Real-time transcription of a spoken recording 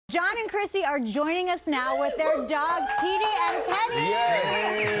John and Chrissy are joining us now with their dogs, Petey and Penny.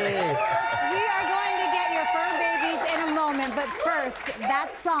 Yay! We are going to get your fur babies in a moment, but first,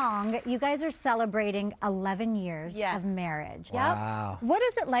 that song, you guys are celebrating 11 years of marriage. Wow. Yep. What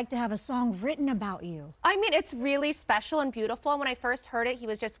is it like to have a song written about you? I mean, it's really special and beautiful. When I first heard it, he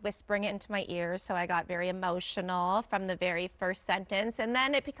was just whispering it into my ears, so I got very emotional from the very first sentence. And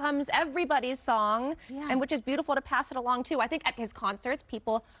then it becomes everybody's song, and which is beautiful to pass it along too. I think at his concerts,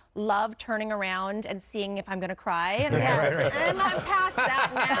 people love turning around and seeing if I'm going to cry. And, and I'm past that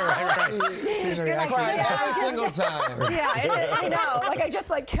now. See the reaction. Every single time. Yeah, I know. Like, I just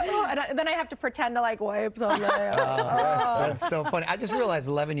like, and then I have to pretend to like wipe the That's so funny. I just realized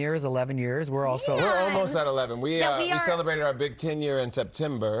 11 years. We're also... We're almost at 11. We celebrated our big 10-year in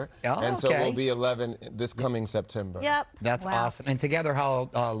September, and so we'll be 11 this coming September. Yep. That's awesome. And together, how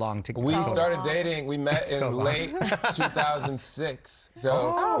long together? We started dating. We met in late 2006.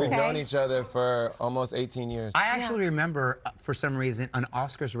 So we've known each other for almost 18 years. I actually remember, for some reason, an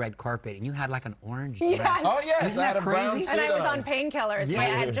Oscars red carpet, and you had like an orange dress. Yes. Oh, yes. Isn't I had that a brown crazy? suit And I was on on painkillers. Yeah. I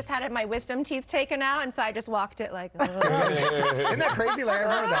had just had my wisdom teeth taken out, and so I just walked it like. Isn't that crazy? Like, I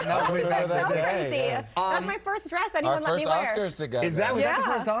remember that. That was way back So then. crazy. Yeah. That's my first dress anyone Our let first me wear. Oscars together. Is that, was that the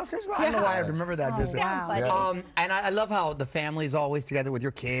Yeah. first Oscars? Well, I don't know why I remember that. Wow. And I love how the family's always together with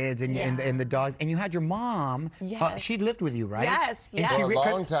your kids and the dogs. And you had your mom. She lived with you, right? Yes, And yes. she For a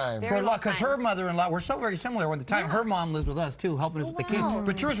long time. For a lot, because her mother-in-law, we're so very similar. At the time, her mom lives with us too, helping us with the kids.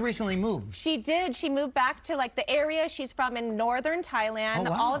 But yours recently moved. She did. She moved back to like the area she's from in northern Thailand.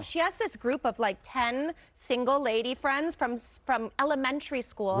 Oh, wow. She has this group of like 10 single lady friends from elementary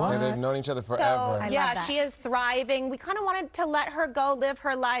school. And they've known each other forever. So, yeah, love that. she is thriving. We kind of wanted to let her go live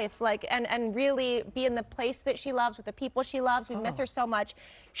her life, like, and really be in the place that she loves with the people she loves. We miss her so much.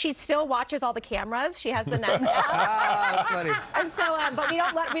 She still watches all the cameras. She has the Nest app. That's funny. And so, but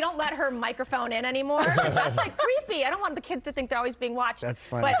we don't let her microphone in anymore. That's like creepy. I don't want the kids to think they're always being watched. That's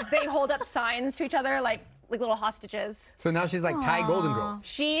funny. But they hold up signs to each other like little hostages. So now she's like Thai Golden Girls.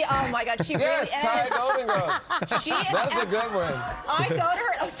 She, oh my God, she Yes, really Thai is. Golden Girls. She is. That's a good one. I go to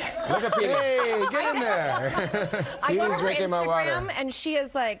her. Oh, sorry. Look at Petey. Hey, get in there. I go to her drinking my water. Instagram, and she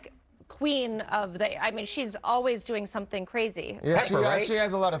is like queen of the. I mean, she's always doing something crazy. Yeah, Pepper, she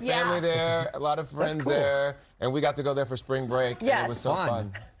has a lot of family Yeah. there, a lot of friends cool. there, and we got to go there for spring break. And Yes. it was so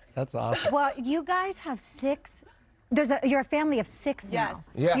fun. That's awesome. Well, you guys have 6. You're a family of 6 now. Yes.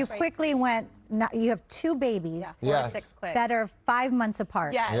 Yes. You quickly went. You have 2 babies Yeah, 4 or Yes. 6 quick. that are 5 months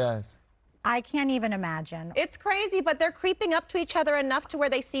apart. Yes. Yes. I can't even imagine. It's crazy, but they're creeping up to each other enough to where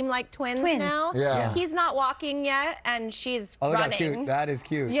they seem like twins now. Yeah. He's not walking yet, and she's Oh, look how running. cute. That is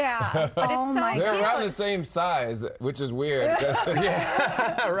cute. Yeah, but Oh it's so my cute. They're around the same size, which is weird.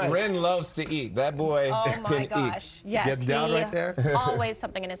 Right. Ren loves to eat. That boy Oh can my eat. gosh. Yes. Gets down he right there? Always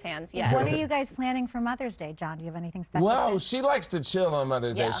something in his hands. Yes. What are you guys planning for Mother's Day, John? Do you have anything special? Well, she likes to chill on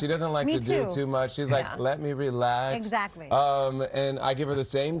Mother's Day. Yeah. She doesn't like Me to do too. too much. She's like, let me relax. Exactly. And I give her the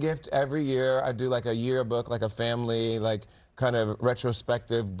same gift every year. I do like a yearbook, like a family, like kind of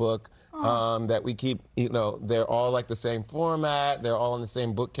retrospective book that we keep, you know, they're all like the same format. They're all in the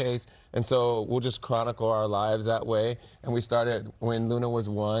same bookcase. And so we'll just chronicle our lives that way. And we started when Luna was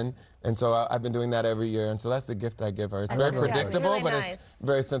 1. And so I've been doing that every year. And so that's the gift I give her. It's very love that. predictable, Really but nice. it's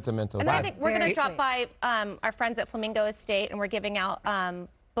very sentimental. And then I think we're going Very to drop sweet. by our friends at Flamingo Estate, and we're giving out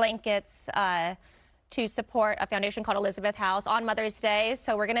blankets to support a foundation called Elizabeth House on Mother's Day.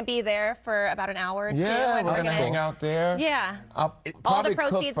 So we're going to be there for about an hour or two. Yeah, and we're gonna hang out there. Yeah. I'll All probably the cook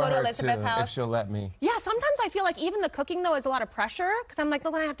proceeds for go to her, Elizabeth too, House. if she'll let me. Yeah, sometimes I feel like even the cooking, though, is a lot of pressure, because I'm like,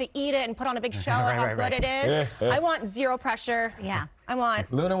 look, I have to eat it and put on a big show of how good it is. Yeah. I want zero pressure. Yeah. I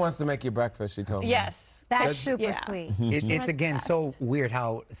want, Luna wants to make you breakfast, she told me. yes. That's super yeah. sweet. It's again so weird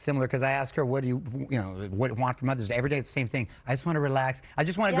how similar, because I ask her, what do you want for Mother's Day? Every day it's the same thing. I just want to relax. I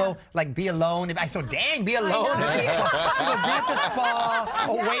just want to go like be alone. I so dang be alone. know. Be at the spa,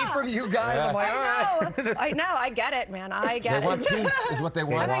 away from you guys. I'm like, all right. I know, I get it, man. I get They want it. peace, is what they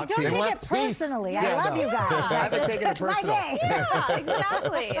want. I'm like, don't They take want it peace. personally. I Yeah, love no. you guys. I haven't taken it It's my personal. day. Yeah,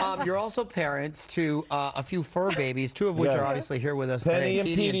 exactly. You're also parents to a few fur babies, 2 of which Yes. are obviously here with us Penny today. and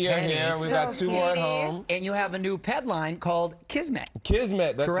Petey are Penny. here. We've So got 2 more at cutie. home. And you have a new pet line called Kismet.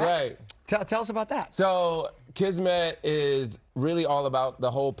 Kismet, that's Correct? right. Tell us about that. So Kismet is really all about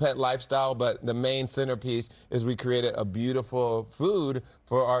the whole pet lifestyle, but the main centerpiece is we created a beautiful food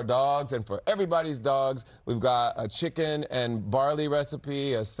for our dogs and for everybody's dogs. We've got a chicken and barley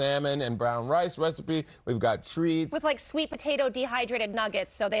recipe, a salmon and brown rice recipe. We've got treats. With like sweet potato dehydrated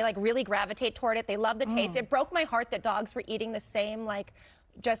nuggets, so they like really gravitate toward it. They love the taste. It broke my heart that dogs were eating the same like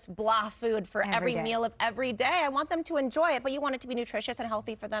just blah food for every day. meal of every day. I want them to enjoy it, but you want it to be nutritious and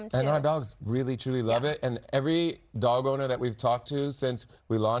healthy for them too. And our dogs really, truly love it. And every dog owner that we've talked to since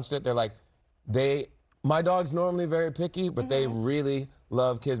we launched it, they're like, my dog's normally very picky, but they really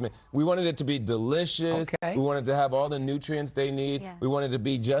love Kismet. We wanted it to be delicious. Okay. We wanted to have all the nutrients they need. Yeah. We wanted it to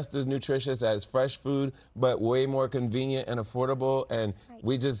be just as nutritious as fresh food, but way more convenient and affordable. And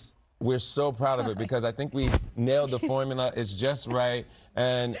we're so proud of it because I think we nailed the formula. It's just right.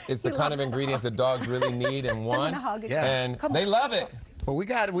 And it's the kind of ingredients that dogs really need and want. And they love it. Well, we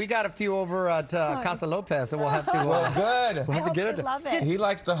got a few over at Casa Lopez, so we'll have to. Well, good. We'll have to get it. Love it. He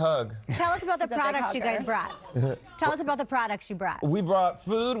likes to hug. Tell us about the products you guys brought. Tell us about the products you brought. We brought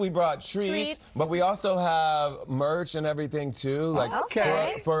food, we brought treats, but we also have merch and everything too. Like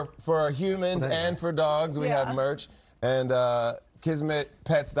for humans and for dogs, we have merch. And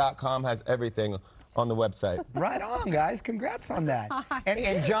KismetPets.com has everything on the website. Right on, guys. Congrats on that.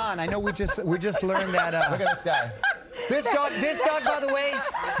 And John, I know we just learned that. Look at this guy. This dog, by the way,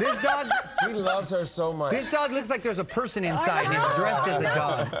 he loves her so much. This dog looks like there's a person inside and he's dressed as a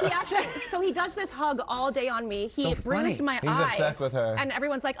dog. He actually, so he does this hug all day on me. He bruised my eye. He's obsessed with her. And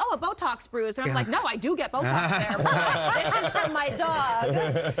everyone's like, oh, a Botox bruise. And I'm like, no, I do get Botox there. This is from my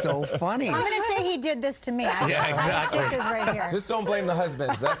dog. So funny. I'm going to say he did this to me. Yeah, exactly. I have stitches right here. Just don't blame the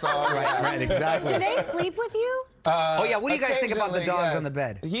husbands. That's all. Right, exactly. Do they sleep with you? Oh yeah, what do you guys think about the dogs on the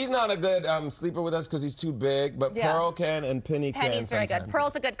bed? He's not a good sleeper with us because he's too big, but Pearl can and Penny can. Penny's very good. sometimes.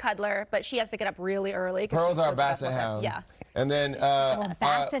 Pearl's a good cuddler, but she has to get up really early. Pearl's our basset hound. Yeah. And then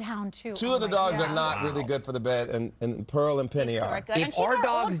Basset hound too. two of the dogs are not really good for the bed, and Pearl and Penny are. Good. If our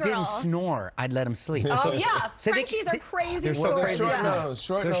dogs didn't snore, I'd let them sleep. Oh yeah, So Frenchies are crazy. They're so Well, crazy. they're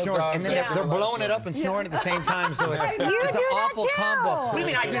short nose dogs. And then they're blowing it up and snoring at the same time, so it's an awful combo. What do you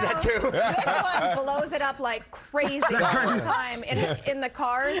mean I do that too? This one blows it up like crazy all the time in the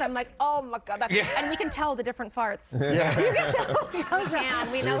cars. I'm like, oh my god, and we can tell the different farts. Yeah. You can tell.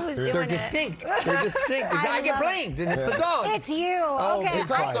 We know who's doing They're it. distinct. They're distinct. I get blamed, and it's the dogs. It's you. Okay. It's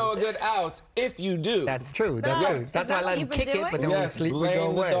also a good out if you do. That's true. That's true. That's why I let them kick it, but then when we sleep, we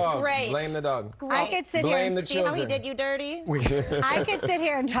go away. Great. Blame the dog. I could sit here Blame and the See how he children. did you dirty? I could sit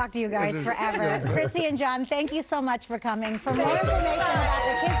here and talk to you guys forever. Chrissy and John, thank you so much for coming. For more information about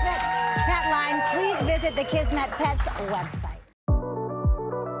the Kismet Pet line, please visit the Kismet Pets website.